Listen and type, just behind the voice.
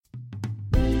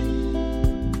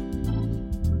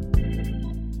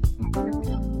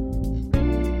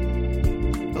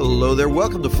Hello there.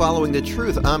 Welcome to Following the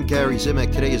Truth. I'm Gary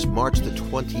Zimak. Today is March the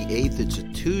 28th. It's a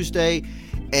Tuesday.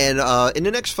 And in the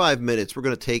next 5 minutes, we're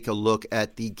going to take a look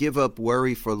at the Give Up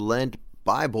Worry for Lent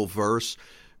Bible verse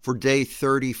for day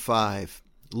 35.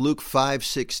 Luke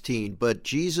 5:16. But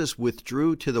Jesus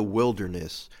withdrew to the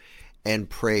wilderness and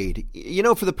prayed. You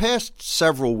know, for the past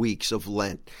several weeks of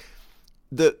Lent,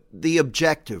 the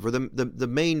objective or the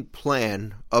main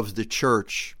plan of the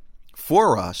church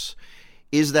for us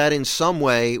is that in some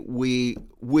way we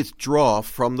withdraw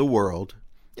from the world.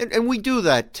 And we do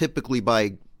that typically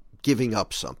by giving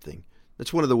up something.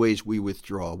 That's one of the ways we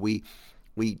withdraw. We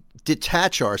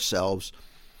detach ourselves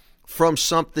from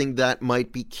something that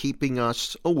might be keeping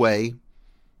us away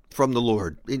from the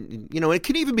Lord. It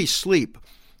can even be sleep.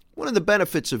 One of the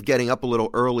benefits of getting up a little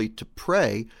early to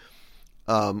pray,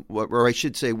 or I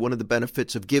should say one of the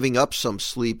benefits of giving up some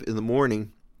sleep in the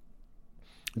morning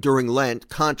during Lent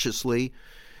consciously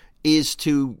is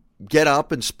to get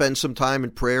up and spend some time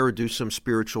in prayer or do some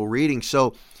spiritual reading.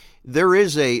 So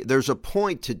there's a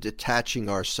point to detaching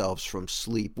ourselves from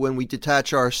sleep. When we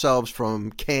detach ourselves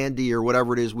from candy or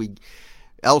whatever it is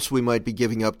else we might be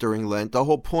giving up during Lent, the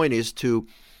whole point is to,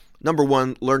 number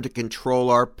one, learn to control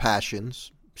our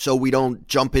passions so we don't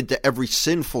jump into every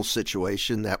sinful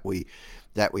situation that we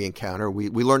encounter. We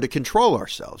learn to control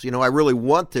ourselves. I really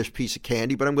want this piece of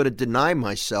candy, but I'm going to deny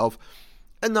myself.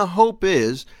 And the hope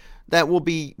is that we'll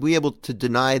be able to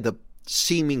deny the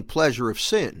seeming pleasure of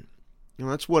sin.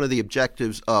 That's one of the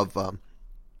objectives of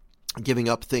giving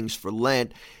up things for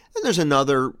Lent. And there's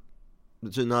another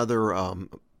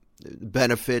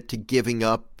benefit to giving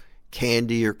up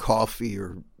candy or coffee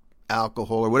or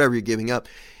alcohol or whatever you're giving up,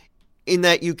 in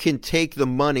that you can take the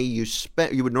money you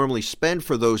would normally spend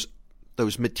for those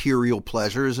material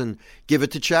pleasures and give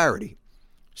it to charity.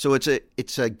 So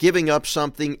it's a giving up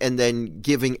something and then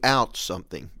giving out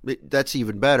something. That's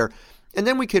even better. And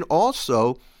then we can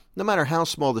also, no matter how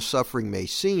small the suffering may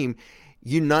seem,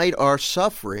 unite our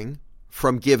suffering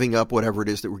from giving up whatever it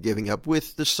is that we're giving up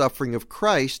with the suffering of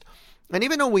Christ. And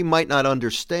even though we might not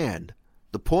understand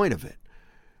the point of it,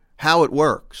 how it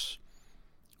works,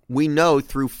 we know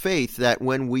through faith that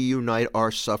when we unite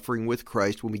our suffering with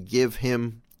Christ, when we give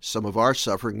him some of our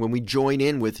suffering, when we join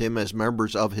in with him as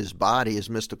members of his body, his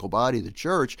mystical body, the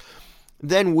church,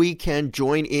 then we can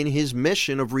join in his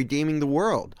mission of redeeming the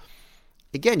world.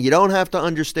 Again, you don't have to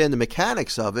understand the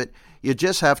mechanics of it. You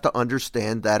just have to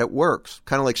understand that it works.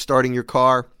 Kind of like starting your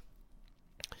car,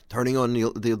 turning on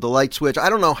the light switch. I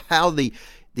don't know how the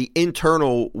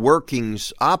internal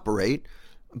workings operate,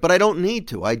 but I don't need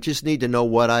to. I just need to know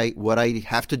what I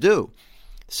have to do.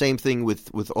 Same thing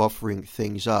with offering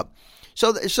things up.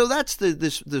 So that's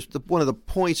the one of the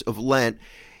points of Lent,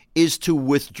 is to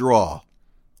withdraw,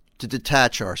 to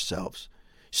detach ourselves,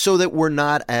 so that we're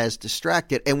not as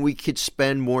distracted and we could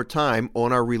spend more time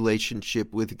on our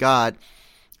relationship with God.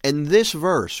 And this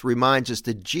verse reminds us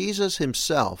that Jesus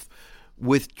himself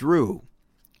withdrew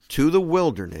to the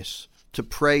wilderness to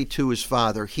pray to his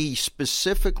Father. He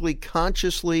specifically,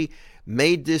 consciously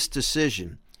made this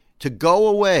decision to go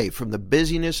away from the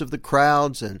busyness of the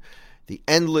crowds and the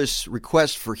endless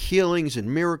requests for healings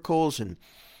and miracles and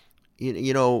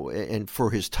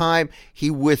for his time. He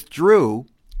withdrew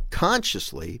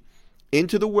consciously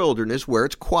into the wilderness where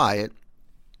it's quiet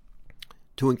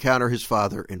to encounter his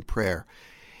Father in prayer.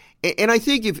 And I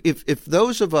think if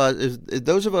those of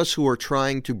us who are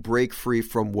trying to break free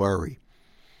from worry,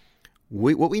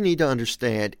 what we need to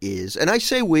understand is, and I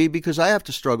say we because I have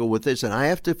to struggle with this and I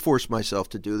have to force myself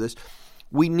to do this,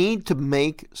 we need to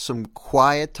make some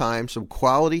quiet time, some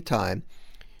quality time,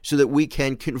 so that we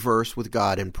can converse with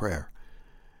God in prayer.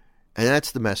 And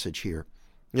that's the message here.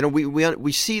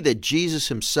 We see that Jesus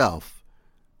himself,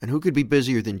 and who could be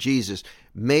busier than Jesus,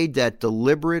 made that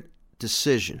deliberate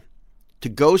decision to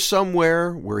go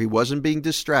somewhere where he wasn't being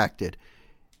distracted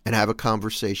and have a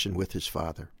conversation with his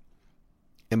Father.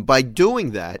 And by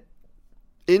doing that,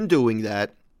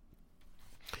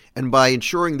 and by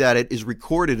ensuring that it is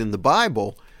recorded in the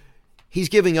Bible, he's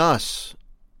giving us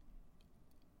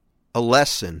a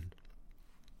lesson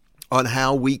on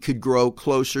how we could grow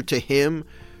closer to him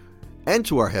and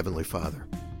to our Heavenly Father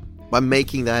by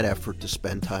making that effort to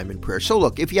spend time in prayer. So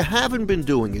look, if you haven't been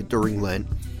doing it during Lent,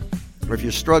 or if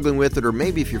you're struggling with it, or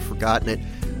maybe if you've forgotten it,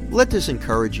 let this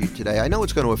encourage you today. I know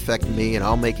it's going to affect me, and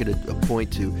I'll make it a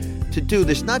point to do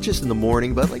this, not just in the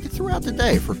morning, but like throughout the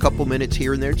day for a couple minutes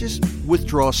here and there. Just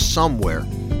withdraw somewhere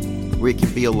where you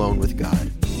can be alone with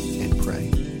God and pray.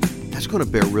 That's going to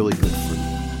bear really good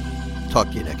fruit. Talk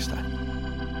to you next time.